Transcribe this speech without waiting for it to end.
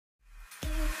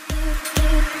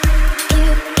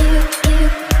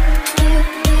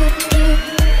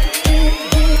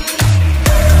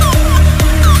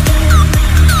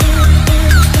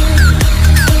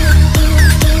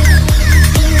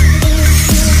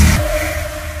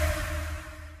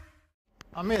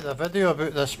I made a video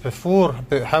about this before,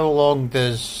 about how long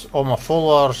does all my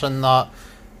followers and that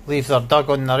leave their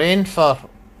dug on their own for.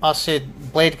 I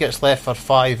said blade gets left for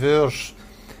 5 hours.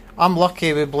 I'm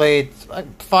lucky with blade.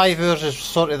 5 hours is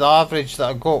sort of the average that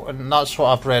I got, and that's what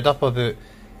I've read up about.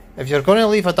 If you're going to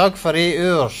leave a dog for 8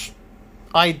 hours,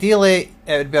 ideally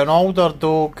it would be an older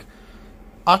dog.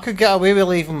 I could get away with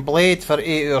leaving blade for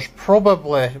 8 hours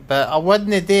probably, but I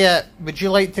wouldn't do it. Would you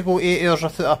like to go 8 hours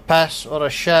without a piss or a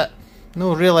shit?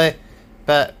 No really,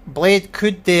 but blade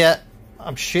could do it,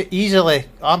 I'm sure, easily.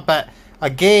 But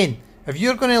again, if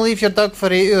you're going to leave your dog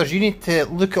for 8 hours, you need to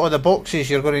look at all the boxes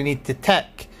you're going to need to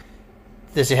tick.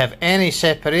 Does he have any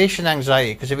separation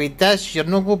anxiety? Because if he does, you're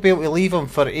not going to be able to leave him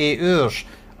for 8 hours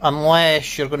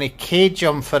unless you're going to cage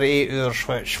him for 8 hours,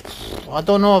 which I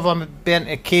don't know if I'm bent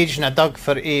to caging a dog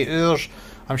for 8 hours.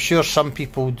 I'm sure some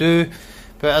people do,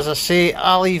 but as I say,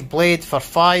 I leave blade for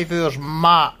 5 hours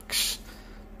max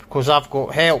because I've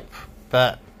got help.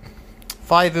 But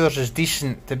 5 hours is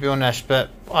decent, to be honest. But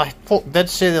folk did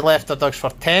say they left their dogs for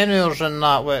 10 hours and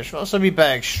that, which that's a wee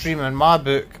bit extreme in my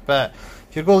book. But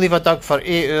if you're going to leave a dog for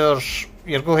 8 hours,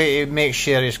 you're going to make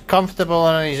sure he's comfortable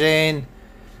on his own,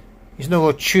 he's not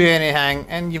going to chew anything,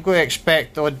 and you've got to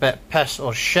expect the odd bit of piss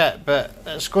or shit. But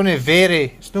it's going to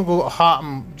vary. It's not going to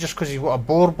happen just because he's got a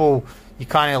Boerboel. You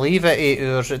can't leave it 8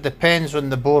 hours. It depends on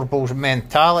the Boerboel's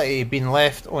mentality, being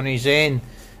left on his own.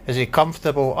 Is he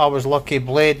comfortable? I was lucky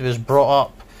blade was brought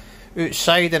up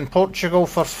outside in Portugal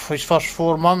for his first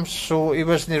 4 months, so he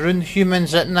wasn't around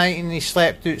humans at night and he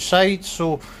slept outside,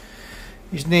 so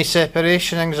he's no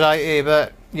separation anxiety.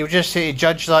 But you'll just have to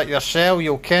judge that yourself,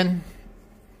 you'll ken.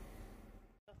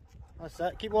 That's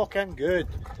it, keep walking, good.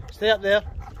 Stay up there,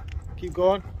 keep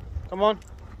going, come on.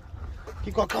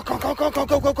 Keep going, go, go, go, go, go,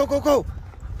 go, go, go, go, go.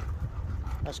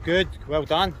 That's good, well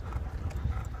done.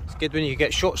 It's good when you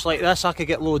get shots like this. I could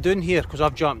get low down here because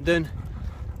I've jumped down.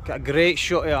 Got a great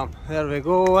shot of him. There we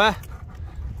go,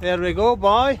 There we go,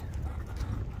 boy.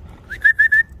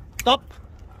 Stop.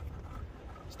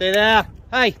 Stay there.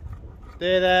 Hey.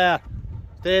 Stay there.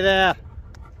 Stay there.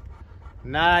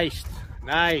 Nice.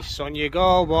 Nice. On you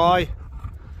go, boy.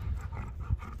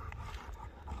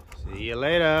 See you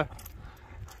later.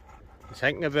 He's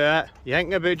thinking about it. You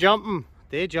thinking about jumping?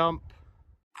 They jump.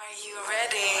 Are you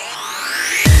ready?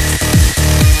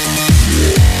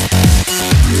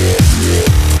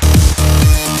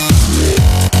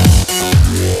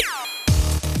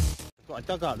 Got a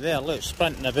dug up there, look,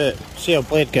 sprinting about. See how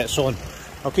blade gets on.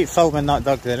 I'll keep filming that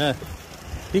dug there now.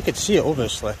 You could see it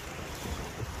obviously.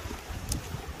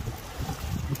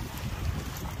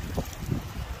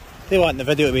 They want the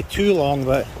video to be too long,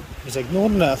 but he's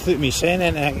ignoring it. I thought me saying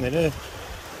anything to do.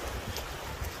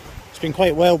 It's been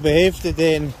quite well behaved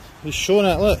today and he's showing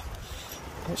it, look.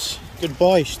 It's good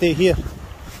boy, stay here.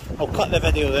 I'll cut the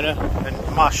video there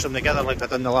and mash them together like I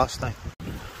done the last time.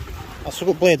 I've still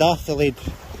got blade off the lead.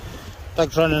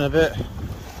 Dug's running about. I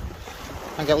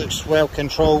think it looks well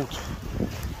controlled.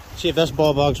 See if this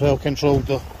bobag's well controlled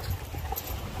though.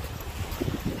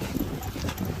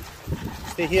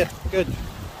 Stay here, good.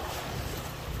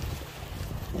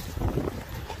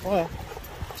 Oh yeah.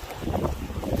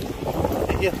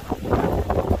 Stay here.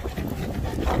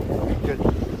 Good.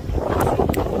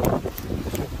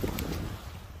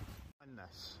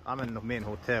 I'm in the main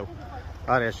hotel.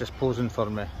 Aria's just posing for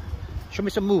me. Show me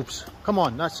some moves. Come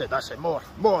on, that's it, more,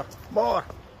 more, more.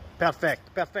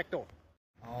 Perfect, perfecto.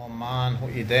 Oh man,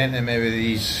 what you doing to me with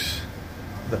these,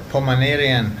 the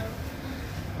Pomeranian?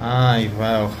 Aye,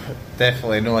 well,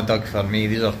 definitely no a dug for me.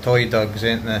 These are toy dugs,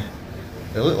 ain't they?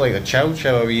 They look like a chow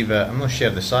chow a wee bit. I'm not sure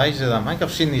the size of them. I think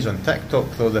I've seen these on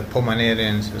TikTok though, the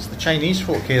Pomeranians. It's the Chinese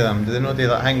folk have them. Do they not do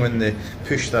that thing when they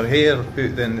push their hair out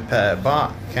then they put it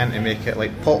back? Can't they make it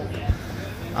like pop?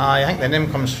 I think the name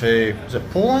comes from, is it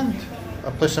Poland? A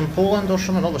place in Poland or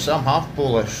something? Obviously I'm half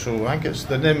Polish, so I think it's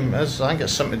the name is, I think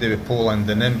it's something to do with Poland,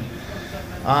 the name.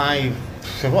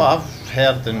 For what I've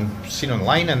heard and seen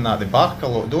online and that, they bark a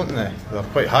lot, don't they? They're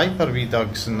quite hyper wee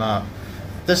dugs and that.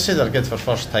 They say they're good for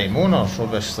first time owners,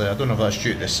 obviously. I don't know if that's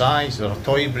due to the size, they're a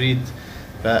toy breed,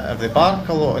 but if they bark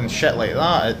a lot and shit like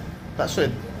that,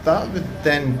 that would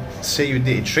then say you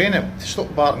need to train it to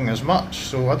stop barking as much.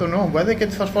 So I don't know, were they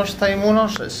good for first time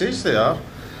owners? It says they are.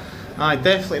 Aye,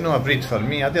 definitely not a breed for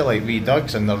me. I do like wee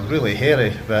dogs and they're really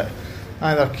hairy, but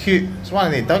aye, they're cute. It's one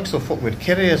of the dogs though folk would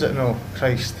carry, is it no?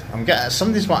 Christ.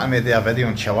 Somebody's wanting me to do a video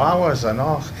on chihuahuas, I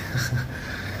know.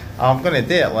 I'm going to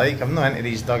do it, like, I'm not into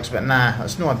these dogs, but nah,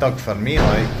 it's not a dog for me,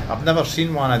 like. I've never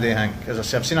seen one, I do think. As I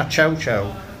say, I've seen a chow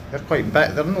chow. They're quite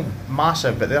big, they're not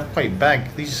massive, but they're quite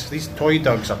big. These toy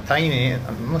dogs are tiny,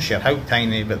 I'm not sure how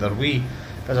tiny, but they're wee.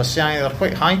 As I say, they're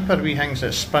quite hyper, wee things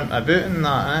that sprint about and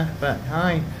that, but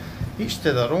aye, each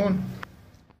to their own.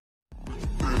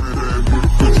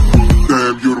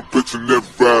 Damn, you're the bitch and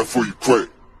never ride for you crack.